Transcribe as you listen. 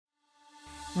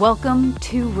Welcome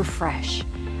to Refresh,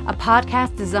 a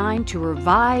podcast designed to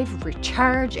revive,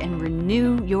 recharge, and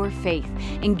renew your faith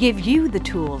and give you the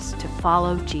tools to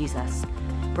follow Jesus.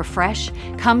 Refresh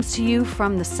comes to you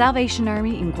from the Salvation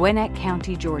Army in Gwinnett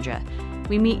County, Georgia.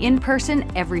 We meet in person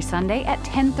every Sunday at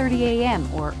 10:30 a.m.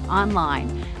 or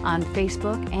online on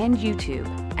Facebook and YouTube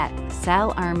at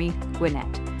Sal Army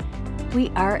Gwinnett. We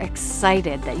are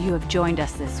excited that you have joined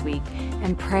us this week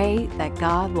and pray that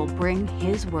God will bring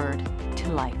His Word to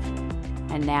life.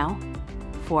 And now,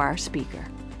 for our speaker.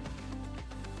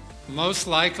 Most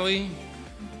likely,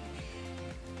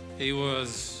 he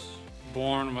was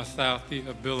born without the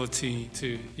ability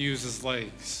to use his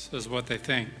legs, is what they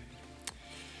think.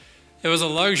 It was a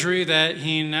luxury that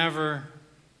he never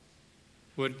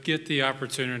would get the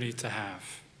opportunity to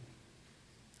have.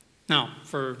 Now,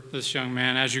 for this young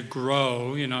man, as you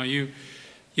grow,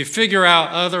 you figure out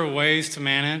other ways to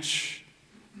manage,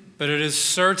 but it is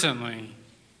certainly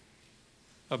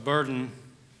a burden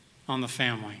on the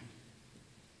family.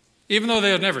 Even though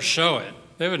they would never show it,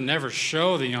 they would never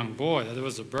show the young boy that it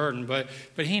was a burden, but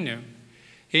he knew.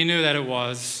 He knew that it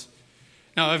was.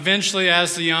 Now, eventually,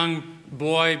 as the young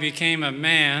boy became a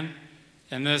man,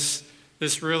 and this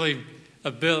really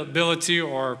ability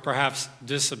or perhaps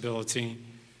disability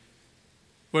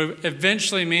would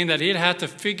eventually mean that he'd have to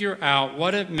figure out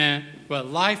what it meant, what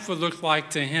life would look like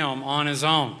to him on his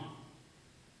own.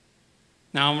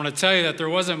 Now, I want to tell you that there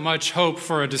wasn't much hope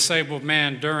for a disabled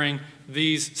man during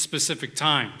these specific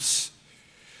times.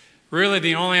 Really,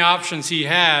 the only options he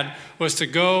had was to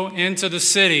go into the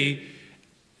city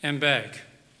and beg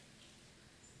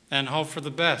and hope for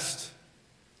the best.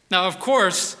 Now, of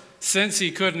course, since he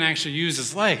couldn't actually use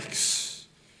his legs,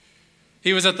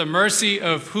 he was at the mercy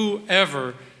of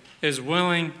whoever is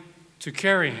willing to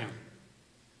carry him,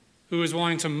 who is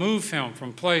willing to move him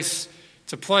from place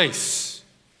to place.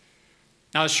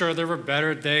 Now, sure, there were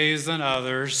better days than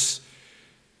others.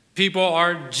 People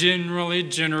are generally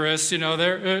generous.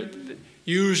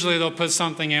 Usually they'll put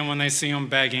something in when they see him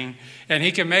begging, and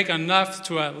he can make enough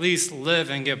to at least live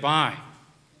and get by.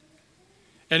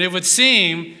 And it would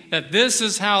seem that this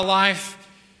is how life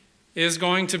is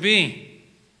going to be.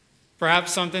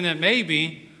 Perhaps something that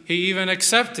maybe he even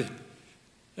accepted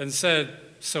and said,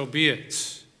 so be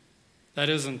it. That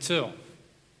is until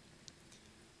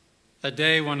a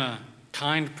day when a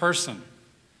kind person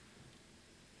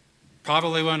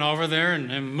probably went over there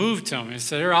and moved him. He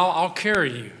said, here, I'll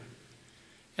carry you.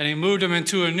 And he moved him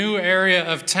into a new area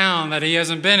of town that he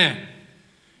hasn't been in.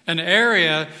 An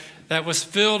area that was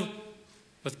filled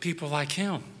with people like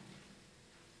him,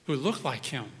 who looked like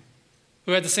him,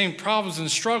 who had the same problems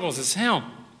and struggles as him.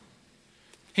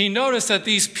 He noticed that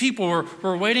these people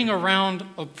were waiting around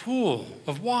a pool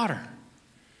of water.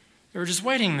 They were just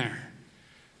waiting there.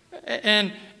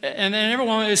 And then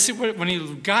everyone, when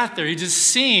he got there, he just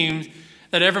seemed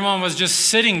that everyone was just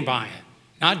sitting by it,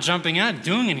 not jumping out,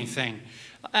 doing anything,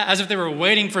 as if they were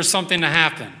waiting for something to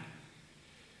happen.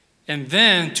 And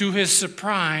then, to his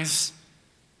surprise,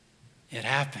 it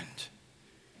happened.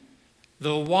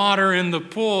 The water in the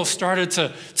pool started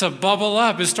to bubble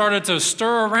up. It started to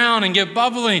stir around and get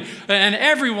bubbling. And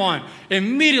everyone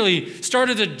immediately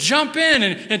started to jump in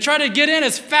and try to get in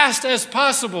as fast as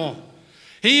possible.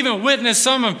 He even witnessed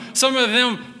some of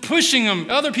them pushing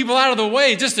other people out of the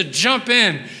way just to jump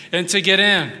in and to get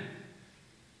in.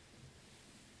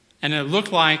 And it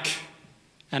looked like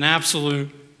an absolute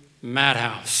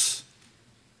madhouse.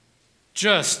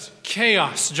 Just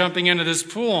chaos jumping into this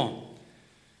pool.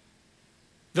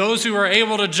 Those who were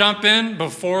able to jump in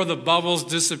before the bubbles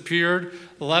disappeared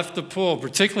left the pool,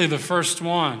 particularly the first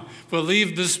one, would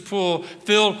leave this pool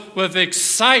filled with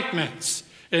excitement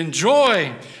and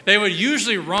joy. They would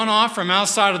usually run off from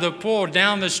outside of the pool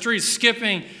down the street,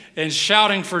 skipping and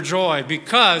shouting for joy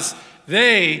because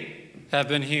they have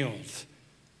been healed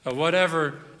of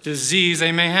whatever disease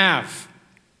they may have.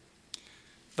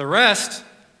 The rest,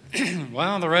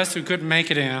 the rest who couldn't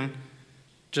make it in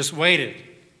just waited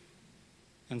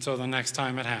until the next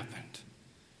time it happened.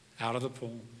 Out of the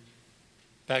pool,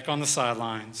 back on the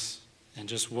sidelines, and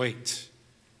just wait.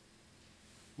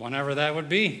 Whenever that would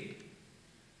be.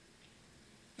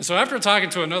 And so after talking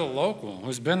to another local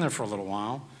who's been there for a little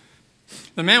while,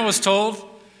 the man was told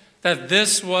that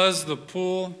this was the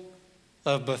pool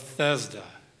of Bethesda,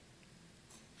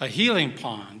 a healing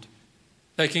pond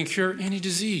that can cure any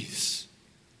disease.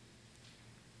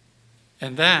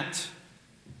 And that,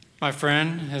 my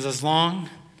friend, is as long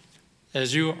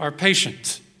as you are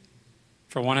patient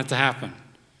for when it to happen.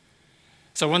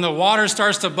 So when the water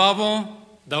starts to bubble,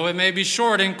 though it may be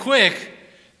short and quick,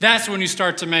 that's when you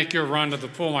start to make your run to the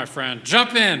pool, my friend.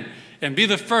 Jump in and be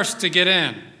the first to get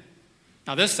in.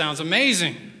 Now, this sounds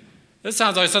amazing. This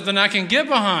sounds like something I can get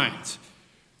behind.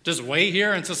 Just wait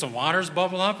here until some waters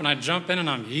bubble up and I jump in and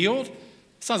I'm healed?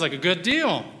 Sounds like a good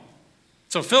deal.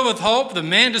 So filled with hope, the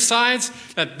man decides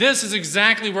that this is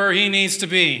exactly where he needs to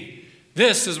be.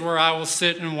 This is where I will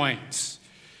sit and wait.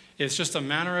 It's just a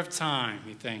matter of time,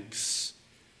 he thinks,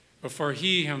 before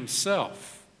he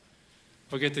himself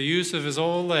will get the use of his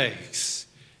old legs,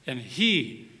 and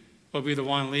he will be the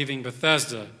one leaving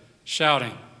Bethesda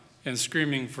shouting and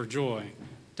screaming for joy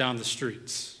down the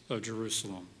streets of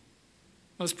Jerusalem.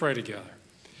 Let's pray together.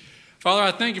 Father,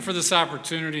 I thank you for this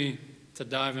opportunity to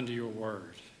dive into your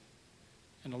word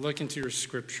and to look into your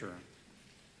scripture.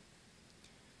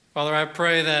 Father, I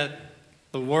pray that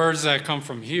the words that come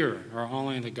from here are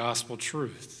only the gospel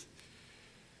truth.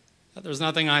 That there's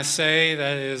nothing I say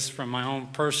that is from my own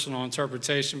personal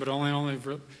interpretation, but only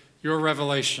your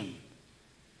revelation.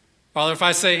 Father, if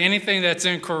I say anything that's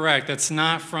incorrect, that's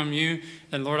not from you,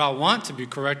 then Lord, I want to be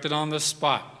corrected on the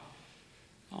spot.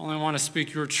 I only want to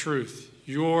speak your truth,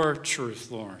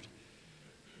 Lord,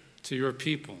 to your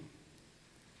people.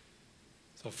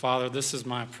 So, Father, this is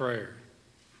my prayer.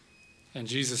 In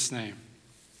Jesus' name,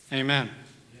 amen.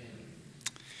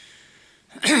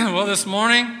 Well, this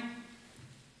morning,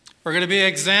 we're going to be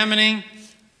examining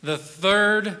the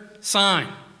third sign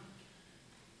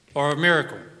or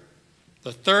miracle.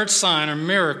 The third sign or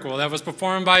miracle that was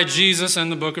performed by Jesus in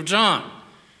the book of John.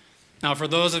 Now, for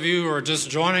those of you who are just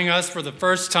joining us for the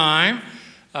first time,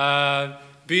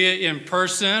 be it in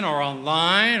person or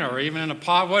online or even in a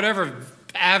pod, whatever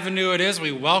avenue it is,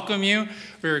 we welcome you.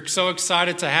 We're so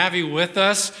excited to have you with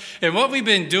us. And what we've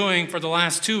been doing for the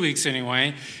last 2 weeks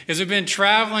anyway, is we've been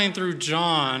traveling through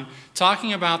John,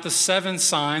 talking about the 7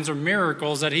 signs or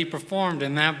miracles that he performed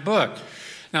in that book.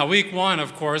 Now, week 1,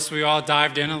 of course, we all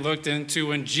dived in and looked into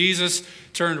when Jesus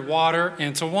turned water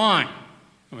into wine.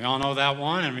 And we all know that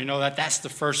one, and we know that that's the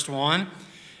first one.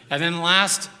 And then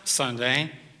last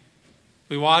Sunday,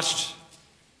 we watched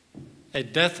a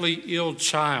deathly ill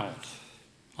child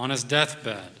on his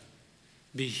deathbed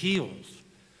be healed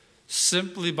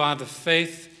simply by the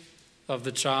faith of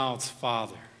the child's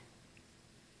father.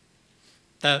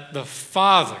 That the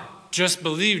father just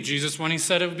believed Jesus when he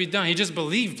said it would be done. He just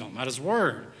believed him at his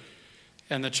word.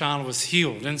 And the child was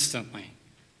healed instantly.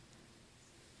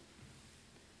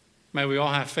 May we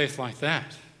all have faith like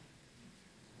that.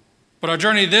 But our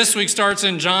journey this week starts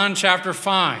in John chapter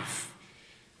 5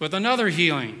 with another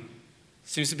healing.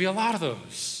 Seems to be a lot of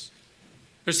those.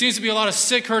 There seems to be a lot of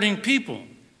sick, hurting people.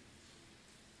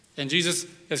 And Jesus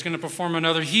is going to perform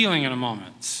another healing in a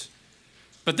moment.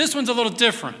 But this one's a little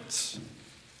different.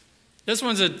 This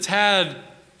one's a tad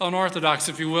unorthodox,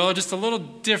 if you will, just a little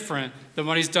different than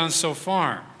what he's done so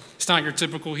far. It's not your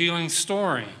typical healing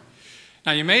story.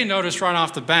 Now, you may notice right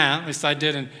off the bat, at least I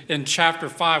did in chapter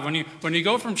 5, when you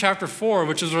go from chapter 4,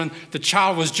 which is when the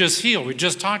child was just healed. We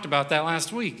just talked about that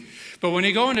last week. But when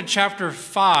you go into chapter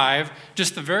 5,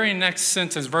 just the very next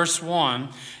sentence, verse 1,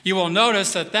 you will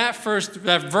notice that that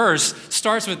verse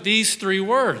starts with these 3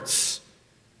 words.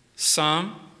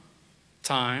 Some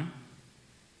time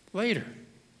later.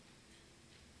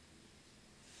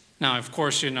 Now, of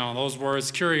course, those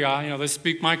words, they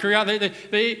speak my curiosity.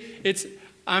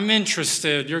 I'm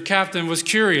interested. Your captain was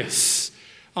curious.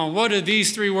 What do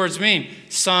these 3 words mean?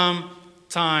 Some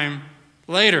time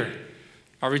later.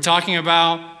 Are we talking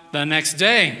about the next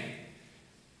day?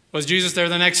 Was Jesus there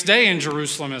the next day in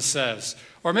Jerusalem, it says?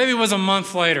 Or maybe it was a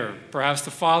month later, perhaps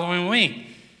the following week.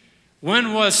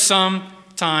 When was some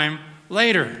time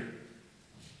later?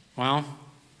 Well,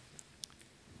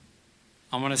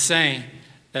 I want to say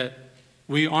that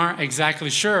we aren't exactly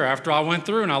sure. After I went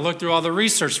through and I looked through all the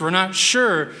research, we're not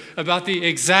sure about the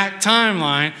exact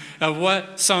timeline of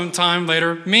what sometime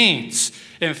later means.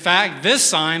 In fact, this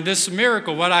sign, this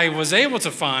miracle, what I was able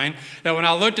to find, that when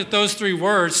I looked at those 3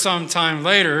 words, sometime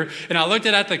later, and I looked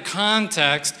at the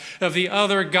context of the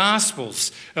other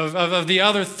Gospels, of the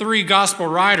other 3 Gospel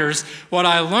writers, what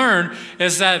I learned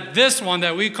is that this one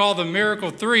that we call the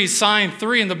miracle 3, sign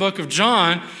 3 in the book of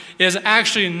John, is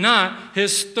actually not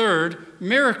his 3rd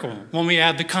miracle. When we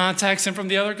add the context in from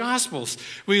the other Gospels,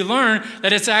 we learn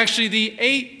that it's actually the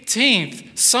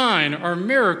 18th sign or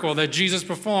miracle that Jesus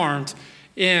performed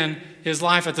in his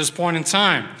life at this point in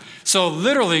time. So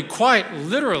literally, quite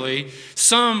literally,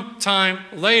 some time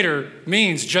later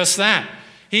means just that.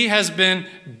 He has been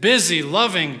busy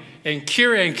loving and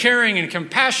caring and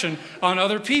compassion on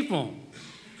other people.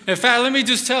 In fact, let me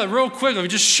just tell you real quick, let me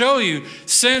just show you,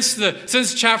 since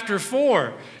chapter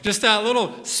 4, just that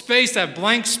little space, that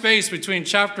blank space between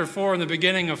chapter 4 and the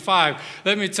beginning of 5,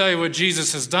 let me tell you what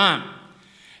Jesus has done.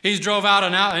 He drove out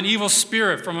an evil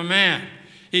spirit from a man.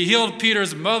 He healed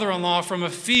Peter's mother-in-law from a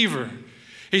fever.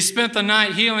 He spent the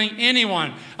night healing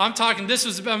anyone. I'm talking, this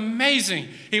was amazing.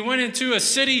 He went into a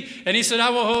city and he said, I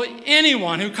will heal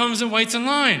anyone who comes and waits in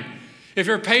line. If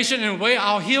you're patient and wait,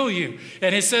 I'll heal you.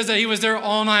 And it says that he was there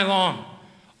all night long,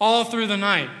 all through the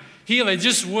night. They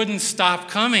just wouldn't stop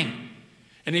coming.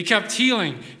 And he kept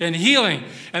healing and healing.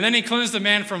 And then he cleansed the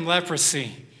man from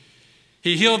leprosy.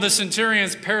 He healed the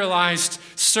centurion's paralyzed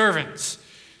servants.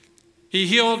 He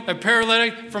healed a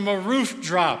paralytic from a roof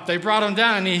drop. They brought him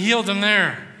down and he healed him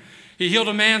there. He healed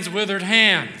a man's withered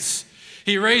hands.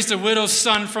 He raised a widow's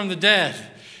son from the dead.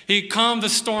 He calmed the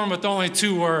storm with only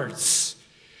 2 words.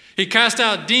 He cast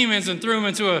out demons and threw them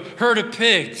into a herd of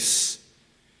pigs.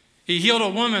 He healed a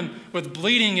woman with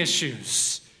bleeding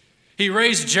issues. He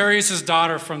raised Jairus'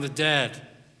 daughter from the dead.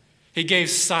 He gave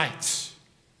sight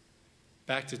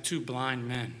back to 2 blind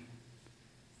men.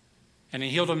 And he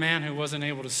healed a man who wasn't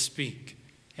able to speak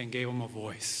and gave him a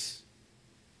voice.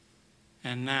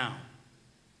 And now,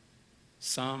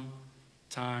 some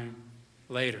time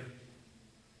later,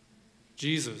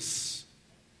 Jesus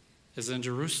is in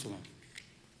Jerusalem.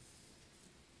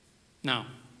 Now,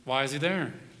 why is he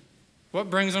there? What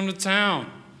brings him to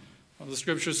town? Well, the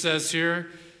scripture says here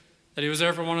that he was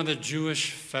there for one of the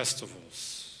Jewish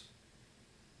festivals.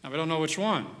 Now, we don't know which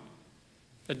one.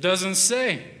 It doesn't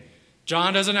say.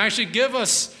 John doesn't actually give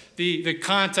us the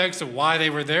context of why they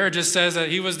were there. It just says that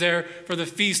he was there for the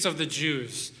feast of the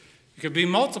Jews. It could be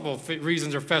multiple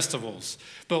reasons or festivals.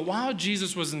 But while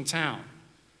Jesus was in town,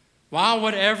 while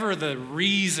whatever the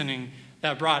reasoning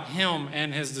that brought him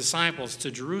and his disciples to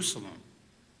Jerusalem,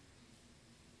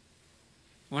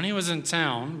 when he was in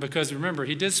town, because remember,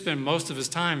 he did spend most of his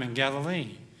time in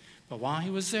Galilee, but while he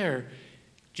was there,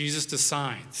 Jesus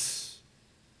decides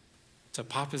to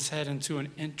pop his head into an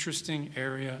interesting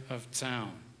area of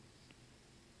town.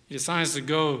 He decides to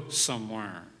go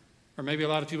somewhere, or maybe a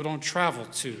lot of people don't travel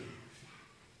to.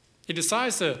 He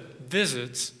decides to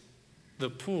visit the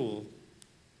pool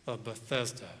of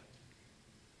Bethesda.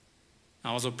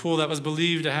 Now, it was a pool that was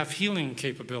believed to have healing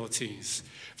capabilities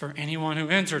for anyone who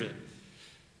entered it.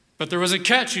 But there was a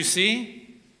catch, you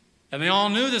see, and they all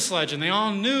knew this legend. They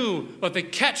all knew what the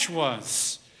catch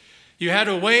was. You had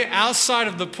to wait outside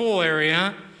of the pool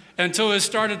area until it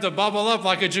started to bubble up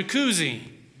like a jacuzzi.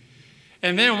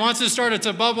 And then once it started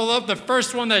to bubble up, the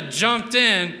first one that jumped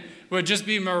in would just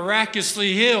be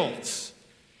miraculously healed.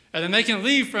 And then they can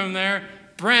leave from there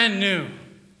brand new.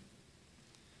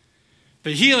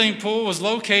 The healing pool was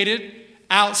located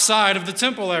outside of the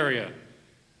temple area.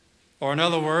 Or in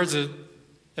other words, it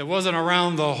wasn't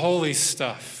around the holy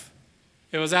stuff.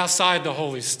 It was outside the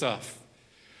holy stuff.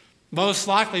 Most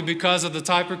likely because of the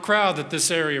type of crowd that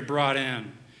this area brought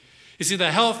in. You see,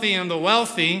 the healthy and the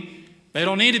wealthy, they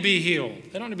don't need to be healed.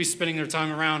 They don't need to be spending their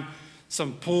time around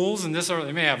some pools, and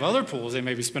they may have other pools they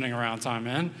may be spending around time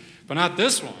in, but not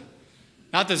this one,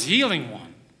 not this healing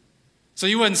one. So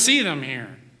you wouldn't see them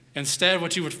here. Instead,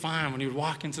 what you would find when you would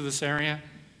walk into this area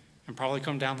and probably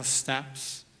come down the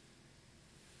steps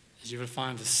is you would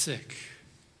find the sick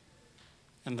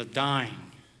and the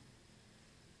dying,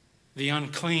 the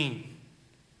unclean.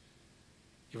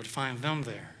 You would find them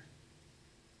there.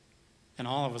 And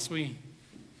all of us, we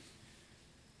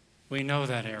know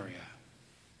that area.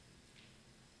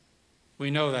 We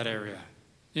know that area.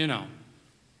 You know,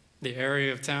 the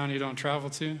area of town you don't travel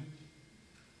to.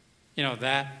 You know,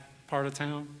 that part of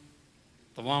town.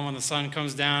 The one when the sun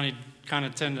comes down, you kind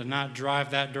of tend to not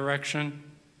drive that direction.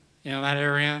 You know, that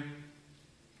area.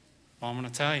 Well, I'm going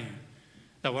to tell you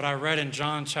that what I read in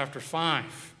John chapter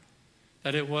 5,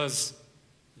 that it was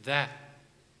that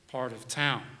part of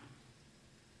town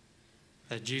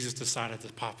that Jesus decided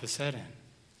to pop his head in.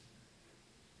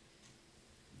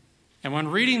 And when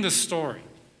reading this story,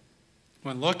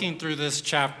 when looking through this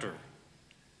chapter,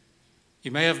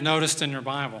 you may have noticed in your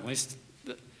Bible, at least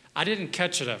I didn't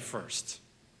catch it at first.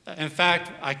 In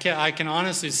fact, I can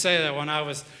honestly say that when I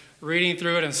was reading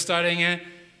through it and studying it,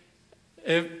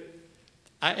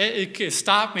 it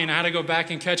stopped me and I had to go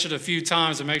back and catch it a few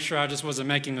times to make sure I just wasn't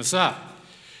making this up.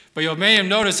 But you may have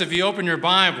noticed if you open your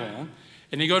Bible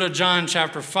and you go to John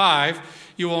chapter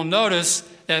 5, you will notice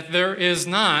that there is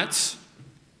not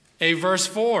a verse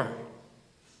 4.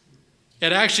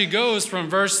 It actually goes from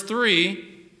verse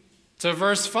 3 to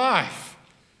verse 5.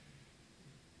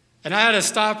 And I had to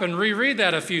stop and reread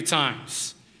that a few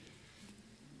times.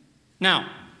 Now,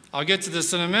 I'll get to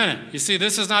this in a minute. You see,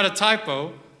 this is not a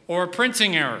typo or a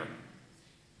printing error.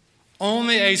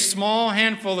 Only a small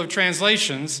handful of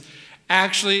translations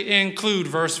actually include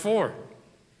verse 4.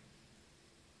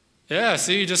 Yeah,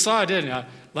 see, you just saw it, didn't you?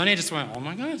 Lenny just went, oh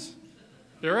my gosh,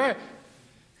 you're right.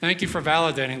 Thank you for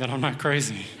validating that I'm not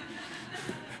crazy.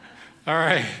 All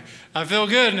right, I feel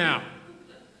good now.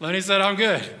 Lenny said I'm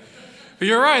good. But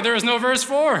you're right, there is no verse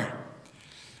 4.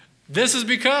 This is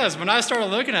because when I started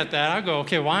looking at that, I go,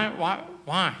 okay, why?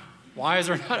 Why is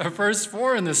there not a verse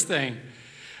 4 in this thing?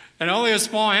 And only a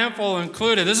small handful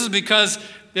included. This is because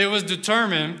it was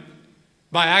determined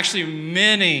by actually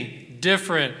many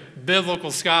different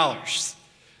biblical scholars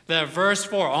that verse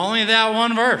 4, only that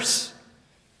one verse,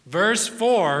 verse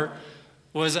 4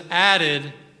 was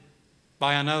added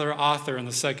by another author in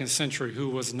the 2nd century who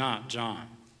was not John.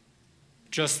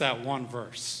 Just that one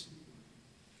verse.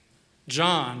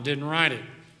 John didn't write it.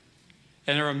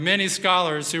 And there are many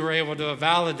scholars who were able to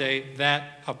validate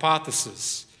that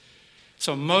hypothesis.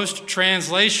 So most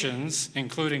translations,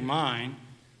 including mine,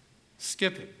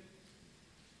 skip it.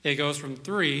 It goes from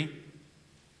 3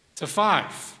 to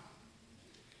 5.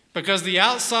 Because the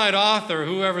outside author,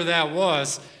 whoever that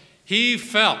was, he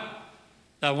felt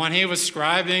that when he was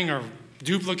scribing or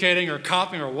duplicating or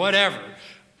copying or whatever,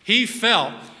 he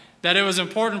felt that it was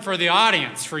important for the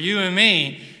audience, for you and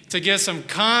me, to get some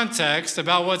context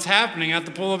about what's happening at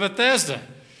the Pool of Bethesda.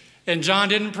 And John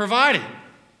didn't provide it.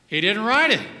 He didn't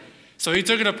write it. So he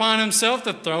took it upon himself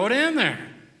to throw it in there.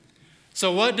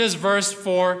 So what does verse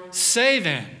 4 say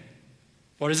then?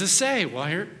 What does it say?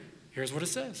 Well, here's what it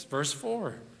says. Verse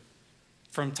 4.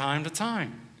 From time to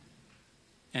time,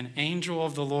 an angel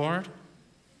of the Lord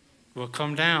will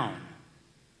come down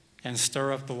and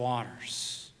stir up the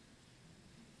waters.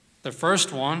 The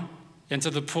first one into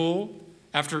the pool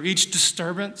after each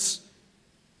disturbance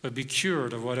would be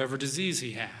cured of whatever disease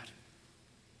he had.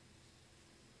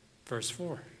 Verse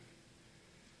 4.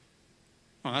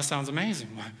 Well, that sounds amazing.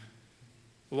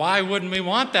 Why wouldn't we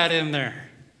want that in there?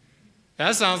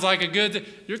 That sounds like a good...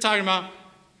 You're talking about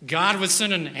God would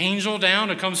send an angel down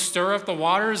to come stir up the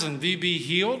waters and thee be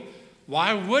healed?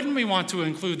 Why wouldn't we want to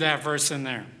include that verse in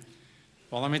there?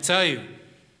 Well, let me tell you.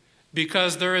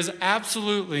 Because there is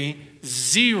absolutely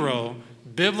zero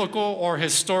biblical or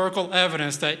historical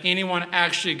evidence that anyone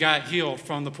actually got healed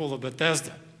from the Pool of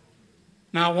Bethesda.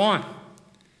 Not one.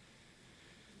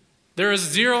 There is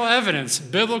zero evidence,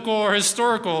 biblical or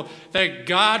historical, that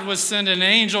God would send an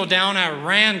angel down at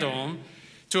random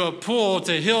to a pool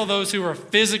to heal those who were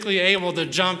physically able to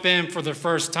jump in for the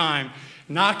first time,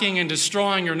 knocking and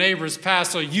destroying your neighbor's path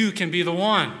so you can be the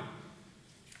one.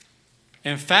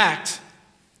 In fact,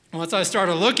 once I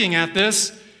started looking at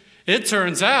this, it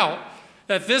turns out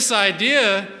that this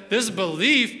idea, this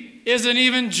belief, isn't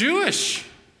even Jewish.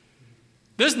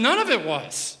 None of it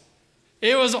was.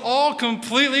 It was all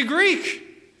completely Greek.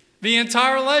 The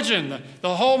entire legend,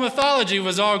 the whole mythology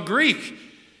was all Greek.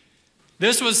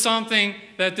 This was something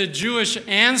that the Jewish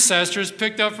ancestors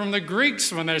picked up from the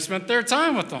Greeks when they spent their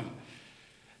time with them.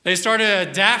 They started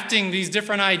adapting these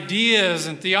different ideas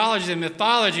and theologies and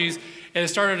mythologies and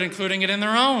started including it in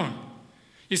their own.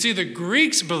 You see, the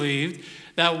Greeks believed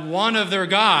that one of their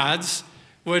gods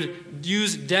would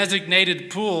use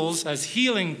designated pools as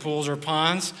healing pools or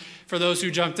ponds for those who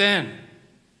jumped in.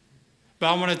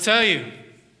 But I want to tell you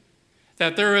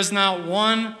that there is not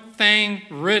one thing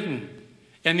written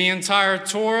in the entire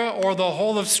Torah or the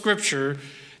whole of Scripture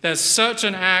that such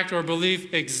an act or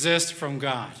belief exists from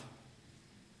God.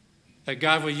 That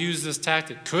God would use this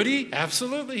tactic. Could he?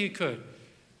 Absolutely he could.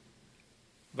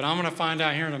 But I'm going to find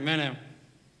out here in a minute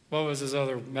what was his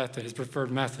other method, his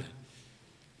preferred method.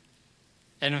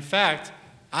 And in fact,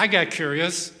 I got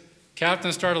curious.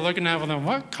 Captain started looking at them,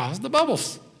 what caused the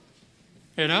bubbles?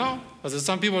 You know? Was it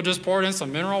some people just poured in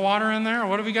some mineral water in there? Or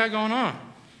what have we got going on?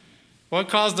 What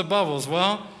caused the bubbles?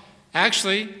 Well,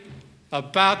 actually,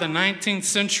 about the 19th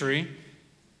century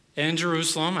in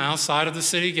Jerusalem, outside of the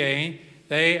city gate,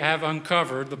 they have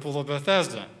uncovered the Pool of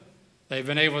Bethesda. They've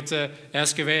been able to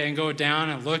excavate and go down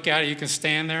and look at it. You can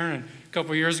stand there. And a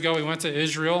couple of years ago, we went to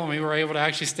Israel, and we were able to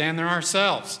actually stand there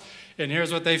ourselves. And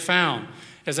here's what they found,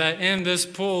 is that in this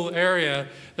pool area,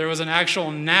 there was an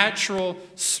actual natural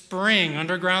spring,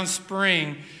 underground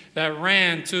spring, that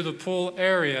ran to the pool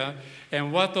area.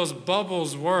 And what those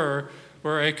bubbles were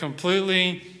a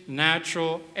completely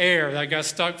natural air that got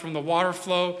stuck from the water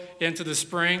flow into the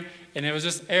spring. And it was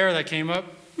just air that came up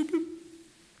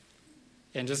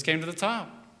and just came to the top.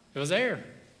 It was air.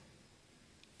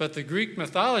 But the Greek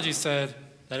mythology said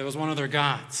that it was one of their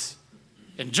gods.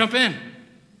 And jump in,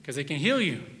 because they can heal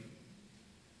you.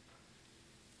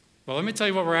 Well, let me tell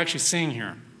you what we're actually seeing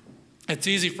here. It's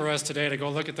easy for us today to go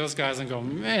look at those guys and go,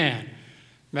 man,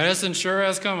 medicine sure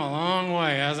has come a long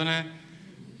way, hasn't it?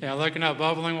 Yeah, looking at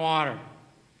bubbling water.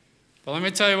 But let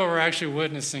me tell you what we're actually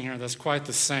witnessing here that's quite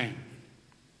the same.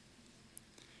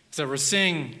 is that we're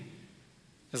seeing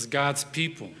as God's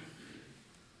people,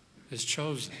 His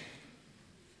chosen.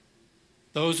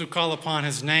 Those who call upon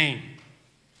His name,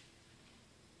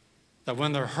 that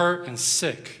when they're hurt and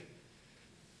sick,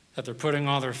 that they're putting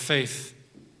all their faith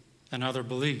in other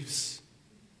beliefs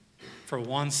for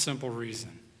one simple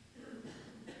reason.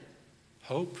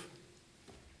 Hope.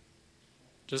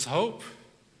 Just hope.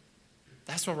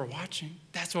 That's what we're watching.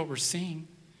 That's what we're seeing.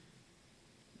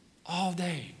 All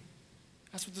day.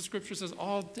 That's what the scripture says,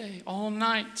 all day, all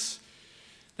night.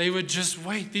 They would just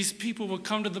wait. These people would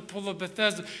come to the pool of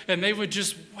Bethesda and they would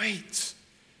just wait.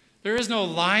 There is no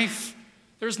life.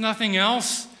 There's nothing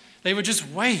else. They would just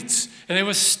wait and they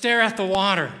would stare at the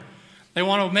water. They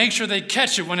want to make sure they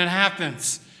catch it when it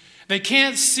happens. They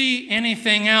can't see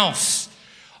anything else.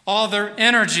 All their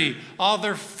energy, all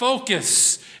their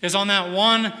focus is on that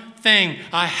one thing.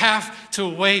 I have to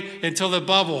wait until the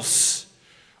bubbles.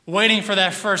 Waiting for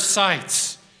that first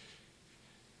sight.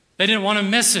 They didn't want to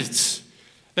miss it.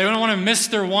 They didn't want to miss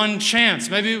their one chance.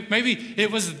 Maybe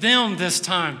it was them this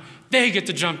time. They get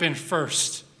to jump in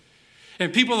first.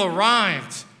 And people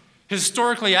arrived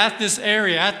historically at this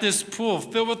area, at this pool,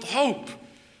 filled with hope.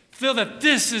 Feel that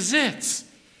this is it.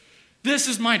 This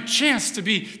is my chance to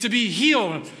be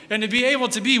healed and to be able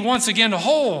to be once again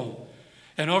whole.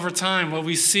 And over time, what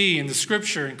we see in the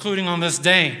scripture, including on this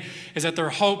day, is that their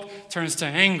hope turns to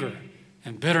anger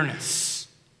and bitterness.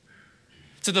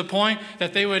 To the point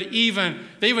that they would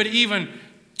even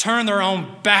turn their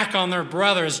own back on their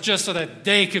brothers just so that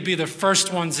they could be the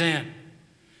first ones in.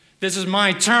 This is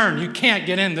my turn. You can't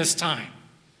get in this time.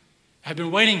 I've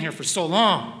been waiting here for so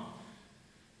long.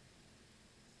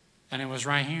 And it was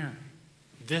right here.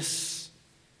 This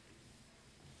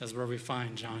is where we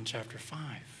find John chapter 5.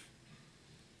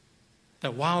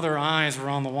 That while their eyes were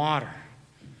on the water,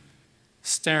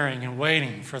 staring and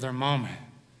waiting for their moment,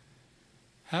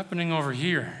 happening over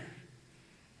here,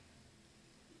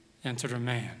 entered a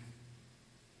man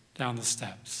down the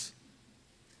steps.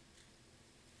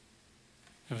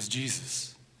 It was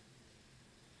Jesus.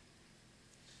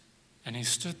 And he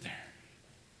stood there.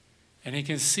 And he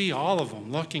can see all of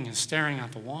them looking and staring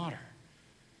at the water.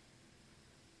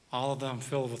 All of them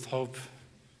filled with hope,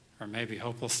 or maybe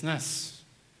hopelessness.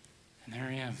 And there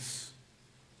he is.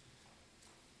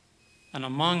 And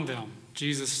among them,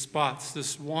 Jesus spots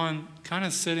this one kind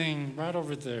of sitting right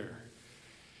over there.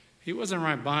 He wasn't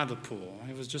right by the pool.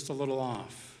 He was just a little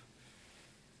off.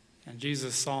 And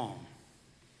Jesus saw him.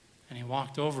 And he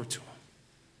walked over to him.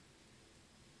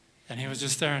 And he was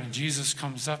just there, and Jesus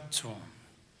comes up to him.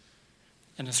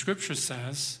 And the scripture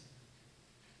says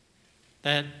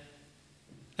that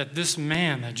this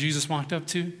man that Jesus walked up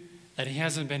to, that he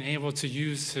hasn't been able to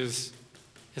use his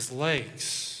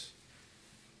legs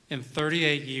in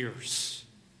 38 years.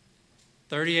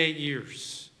 38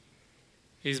 years.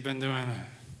 He's been doing that.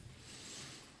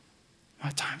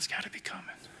 My time's got to be coming.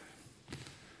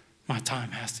 My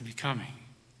time has to be coming.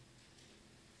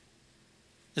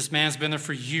 This man's been there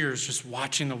for years just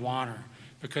watching the water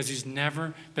because he's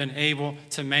never been able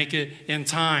to make it in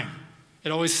time.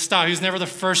 It always stopped. He was never the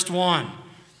first one.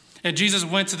 And Jesus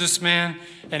went to this man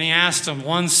and he asked him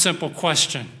one simple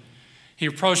question. He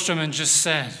approached him and just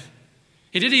said,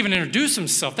 he didn't even introduce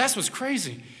himself. That's what's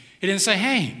crazy. He didn't say,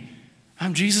 hey,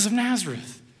 I'm Jesus of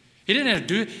Nazareth. He didn't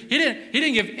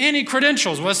give any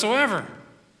credentials whatsoever.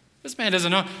 This man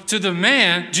doesn't know. To the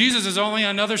man, Jesus is only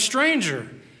another stranger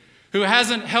who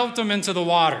hasn't helped him into the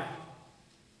water.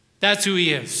 That's who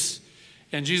he is.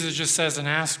 And Jesus just says and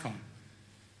asks him,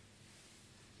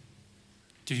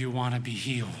 do you want to be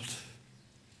healed?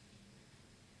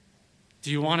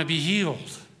 Do you want to be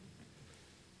healed?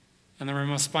 And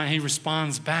then he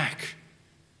responds back,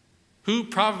 who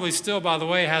probably still, by the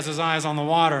way, has his eyes on the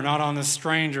water, not on this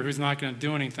stranger who's not going to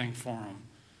do anything for him.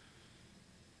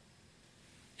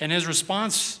 And his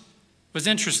response was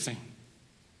interesting.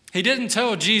 He didn't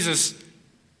tell Jesus,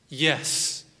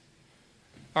 yes.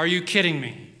 Are you kidding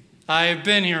me? I have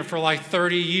been here for like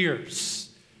 30 years.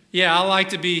 Yeah, I like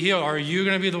to be healed. Are you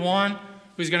going to be the one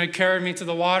who's going to carry me to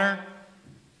the water?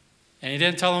 And he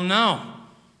didn't tell him, no.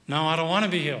 No, I don't want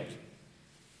to be healed.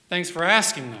 Thanks for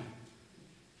asking,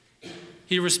 though.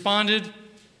 He responded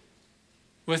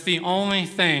with the only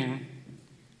thing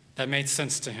that made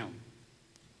sense to him.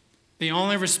 The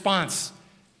only response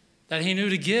that he knew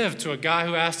to give to a guy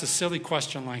who asked a silly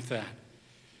question like that.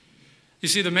 You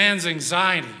see, the man's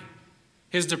anxiety,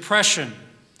 his depression,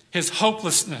 his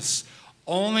hopelessness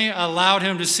only allowed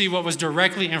him to see what was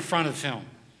directly in front of him.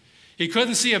 He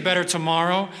couldn't see a better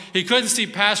tomorrow. He couldn't see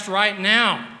past right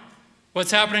now,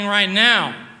 what's happening right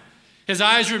now. His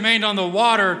eyes remained on the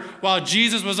water while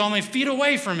Jesus was only feet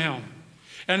away from him.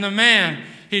 And the man,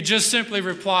 he just simply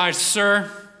replied,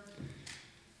 "Sir,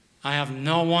 I have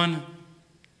no one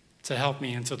to help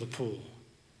me into the pool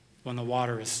when the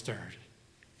water is stirred.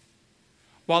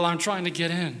 While I'm trying to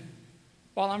get in,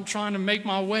 while I'm trying to make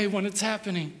my way when it's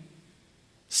happening,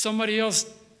 somebody else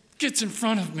gets in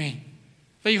front of me.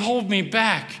 They hold me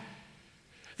back.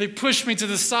 They push me to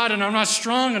the side, and I'm not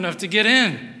strong enough to get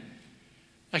in.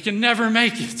 I can never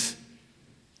make it.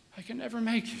 I can never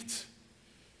make it."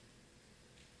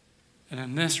 And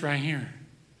in this right here,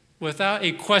 without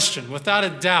a question, without a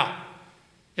doubt,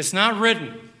 it's not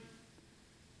written,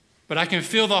 but I can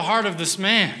feel the heart of this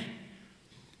man.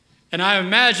 And I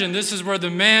imagine this is where the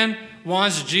man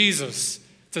wants Jesus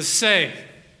to say,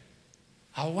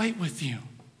 "I'll wait with you.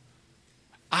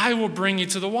 I will bring you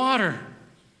to the water.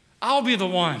 I'll be the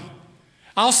one.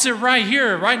 I'll sit right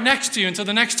here, right next to you until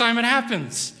the next time it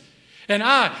happens. And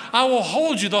I will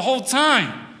hold you the whole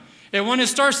time. And when it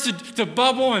starts to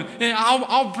bubble, and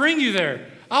I'll bring you there.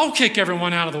 I'll kick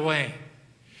everyone out of the way.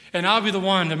 And I'll be the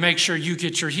one to make sure you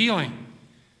get your healing."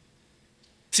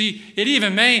 See, it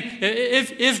even may,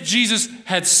 if Jesus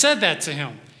had said that to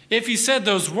him, if he said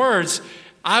those words,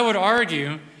 I would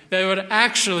argue that it would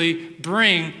actually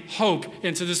bring hope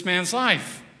into this man's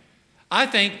life. I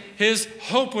think his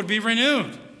hope would be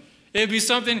renewed. It would be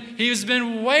something he's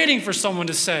been waiting for someone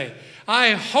to say.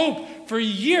 I hope for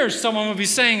years someone would be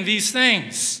saying these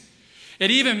things.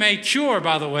 It even may cure,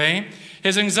 by the way,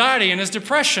 his anxiety and his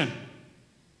depression.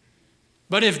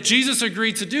 But if Jesus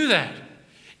agreed to do that,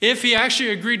 if he actually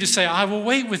agreed to say, "I will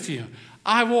wait with you,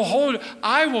 I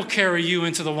will carry you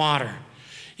into the water,"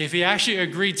 if he actually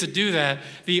agreed to do that,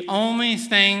 the only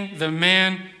thing the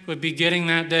man would be getting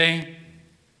that day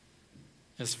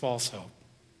is false hope.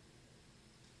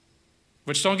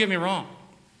 Which, don't get me wrong.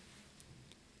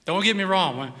 Don't get me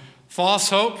wrong. When false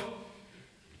hope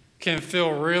can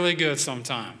feel really good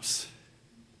sometimes.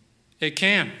 It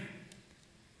can.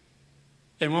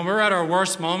 And when we're at our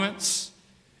worst moments,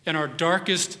 in our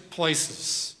darkest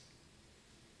places,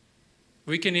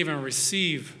 we can even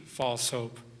receive false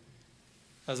hope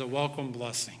as a welcome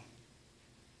blessing.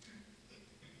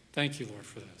 Thank you, Lord,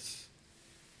 for this.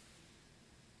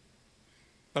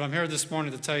 But I'm here this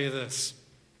morning to tell you this.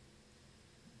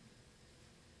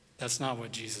 That's not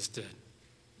what Jesus did.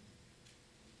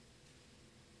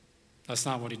 That's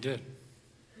not what he did.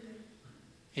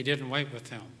 He didn't wait with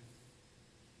him.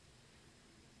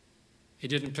 He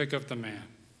didn't pick up the man.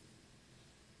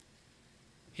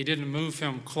 He didn't move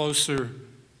him closer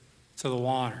to the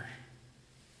water.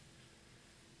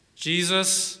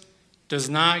 Jesus does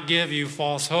not give you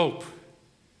false hope.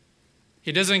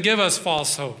 He doesn't give us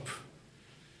false hope.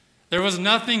 There was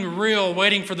nothing real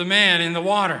waiting for the man in the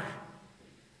water.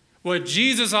 What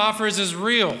Jesus offers is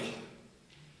real.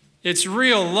 It's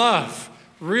real love,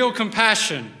 real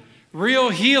compassion, real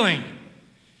healing.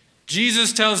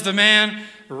 Jesus tells the man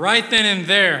right then and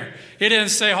there. He didn't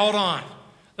say, "Hold on.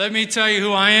 Let me tell you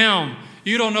who I am.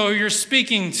 You don't know who you're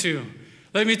speaking to.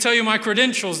 Let me tell you my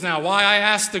credentials now, why I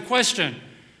asked the question."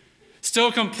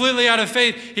 Still completely out of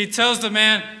faith, he tells the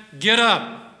man, "Get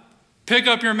up, pick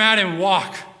up your mat and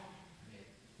walk."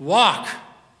 Walk.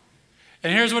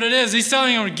 And here's what it is. He's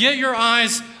telling him, get your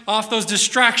eyes off those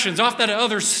distractions, off that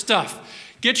other stuff.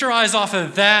 Get your eyes off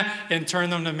of that and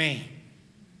turn them to me.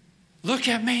 Look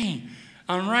at me.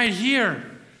 I'm right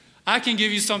here. I can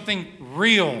give you something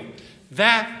real.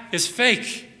 That is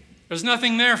fake. There's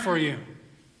nothing there for you.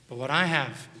 But what I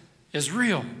have is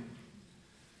real.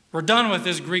 We're done with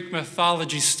this Greek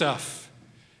mythology stuff.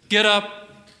 Get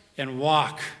up and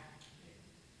walk.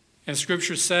 And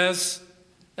Scripture says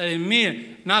that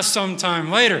immediately, not sometime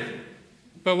later,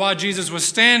 but while Jesus was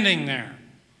standing there,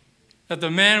 that the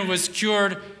man was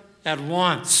cured at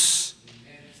once.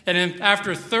 And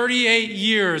after 38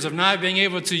 years of not being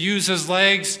able to use his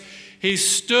legs, he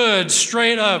stood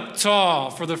straight up tall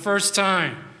for the first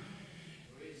time.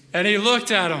 And he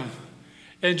looked at him.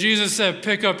 And Jesus said,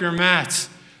 "Pick up your mats.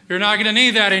 You're not going to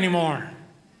need that anymore.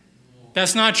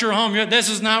 That's not your home. This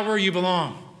is not where you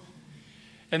belong."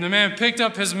 And the man picked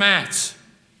up his mats.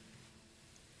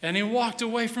 And he walked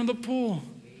away from the pool.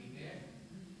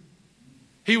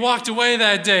 He walked away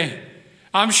that day.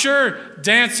 I'm sure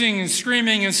dancing and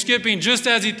screaming and skipping just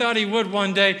as he thought he would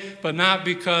one day, but not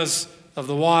because of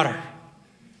the water,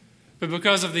 but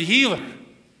because of the healer,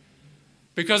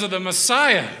 because of the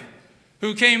Messiah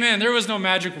who came in. There was no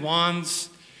magic wands.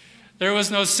 There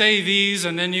was no say these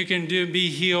and then you can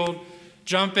be healed.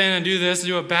 Jump in and do this,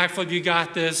 do a backflip, you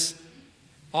got this.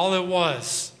 All it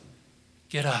was,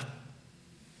 get up,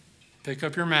 pick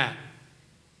up your mat,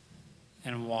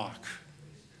 and walk.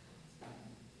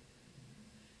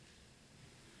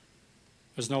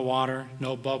 There's no water,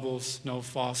 no bubbles, no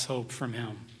false hope from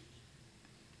him.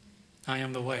 I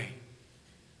am the way,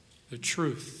 the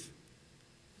truth,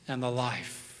 and the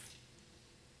life.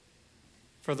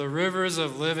 For the rivers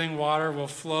of living water will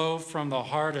flow from the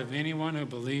heart of anyone who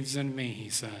believes in me,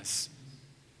 he says.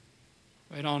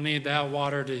 We don't need that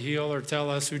water to heal or tell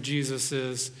us who Jesus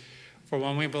is. For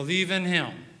when we believe in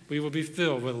him, we will be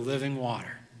filled with living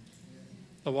water.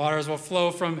 The waters will flow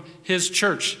from his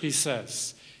church, he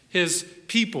says. His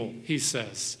people, he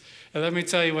says. And let me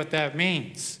tell you what that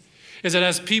means. Is that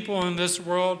as people in this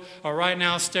world are right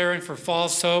now staring for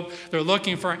false hope, they're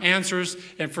looking for answers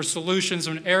and for solutions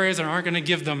in areas that aren't going to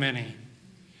give them any.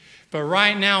 But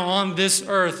right now on this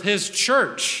earth, his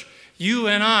church, you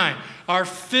and I, are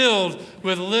filled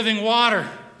with living water.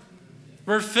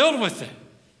 We're filled with it.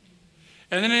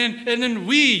 And then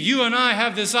you and I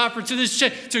have this opportunity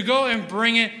to go and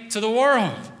bring it to the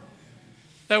world.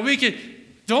 That we could,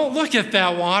 don't look at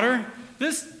that water.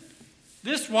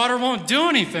 This water won't do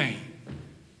anything.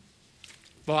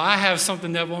 But I have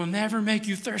something that will never make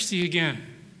you thirsty again.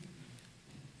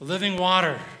 Living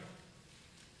water.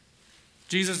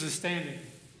 Jesus is standing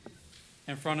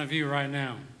in front of you right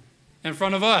now. In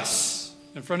front of us.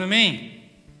 In front of me.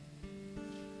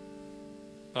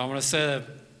 But I want to say that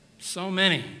so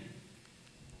many.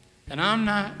 And I'm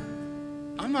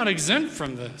not exempt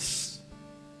from this.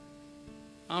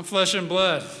 I'm flesh and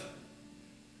blood.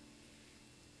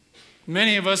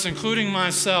 Many of us, including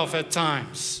myself at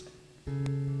times,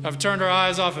 have turned our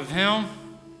eyes off of him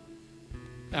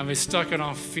and we stuck it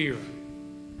on fear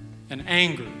and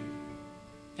anger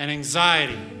and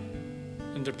anxiety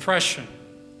and depression,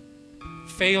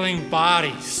 failing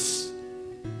bodies,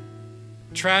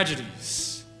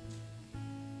 tragedies.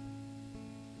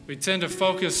 We tend to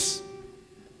focus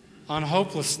on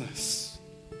hopelessness.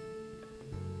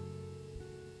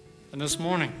 And this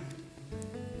morning,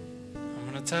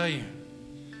 I'm going to tell you,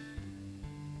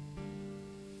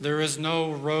 there is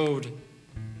no road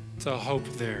to hope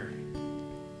there.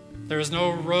 There is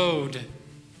no road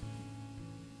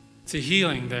to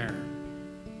healing there.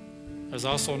 There's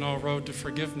also no road to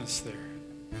forgiveness there.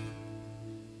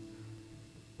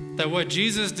 That what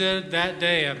Jesus did that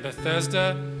day at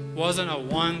Bethesda wasn't a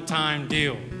one-time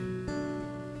deal.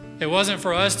 It wasn't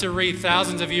for us to read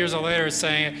thousands of years later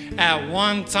saying, at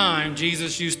one time,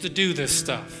 Jesus used to do this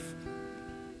stuff.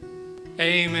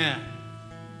 Amen.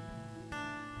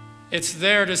 It's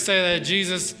there to say that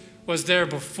Jesus was there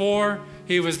before,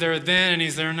 he was there then, and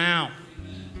he's there now.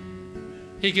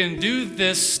 He can do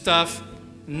this stuff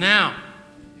now.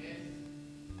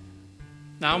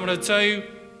 Now I'm going to tell you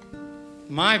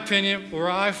my opinion where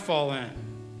I fall in.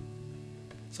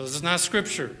 So this is not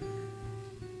scripture.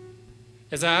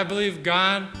 Is that I believe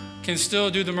God can still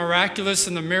do the miraculous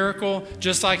and the miracle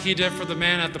just like he did for the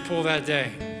man at the pool that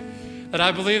day. That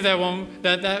I believe that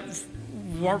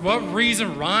what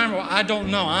reason, rhyme, well, I don't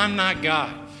know. I'm not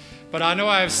God. But I know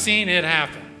I have seen it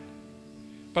happen.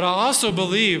 But I also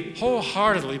believe,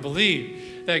 wholeheartedly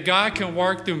believe, that God can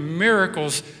work through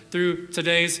miracles through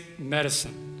today's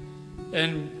medicine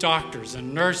and doctors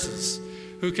and nurses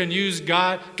who can use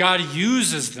God. God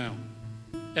uses them.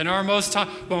 In our most time,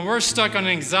 when we're stuck on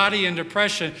anxiety and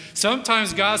depression,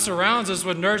 sometimes God surrounds us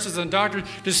with nurses and doctors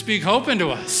to speak hope into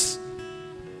us.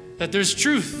 That there's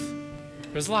truth.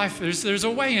 There's life. There's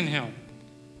a way in him.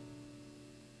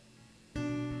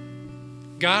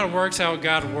 God works how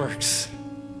God works.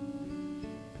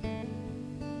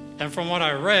 And from what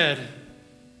I read,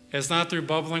 it's not through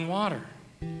bubbling water.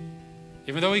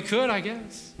 Even though he could, I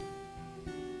guess.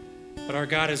 But our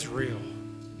God is real.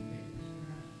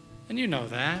 And you know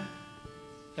that.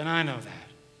 And I know that.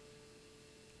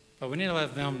 But we need to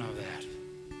let them know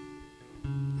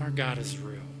that. Our God is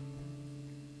real.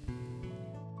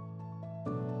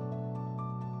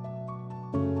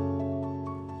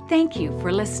 Thank you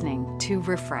for listening to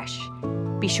Refresh.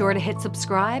 Be sure to hit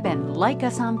subscribe and like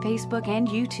us on Facebook and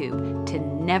YouTube to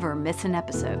never miss an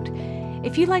episode.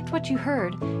 If you liked what you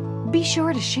heard, be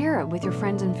sure to share it with your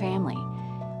friends and family.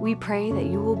 We pray that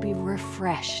you will be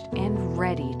refreshed and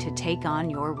ready to take on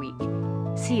your week.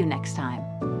 See you next time.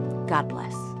 God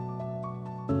bless.